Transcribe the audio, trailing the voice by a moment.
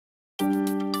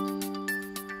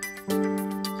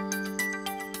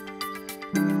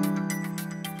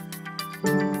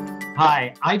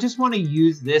Hi, I just want to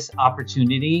use this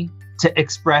opportunity to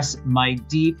express my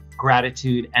deep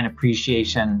gratitude and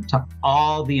appreciation to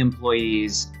all the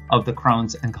employees of the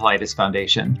Crohn's and Colitis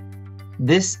Foundation.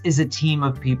 This is a team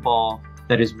of people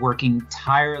that is working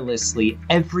tirelessly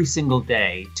every single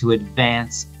day to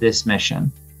advance this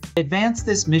mission. Advance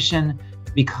this mission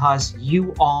because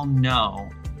you all know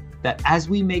that as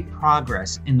we make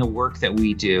progress in the work that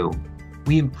we do,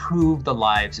 we improve the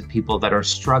lives of people that are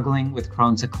struggling with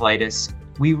Crohn's and colitis,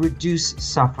 we reduce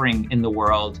suffering in the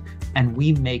world, and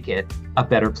we make it a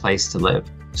better place to live.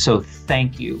 So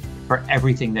thank you for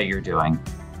everything that you're doing.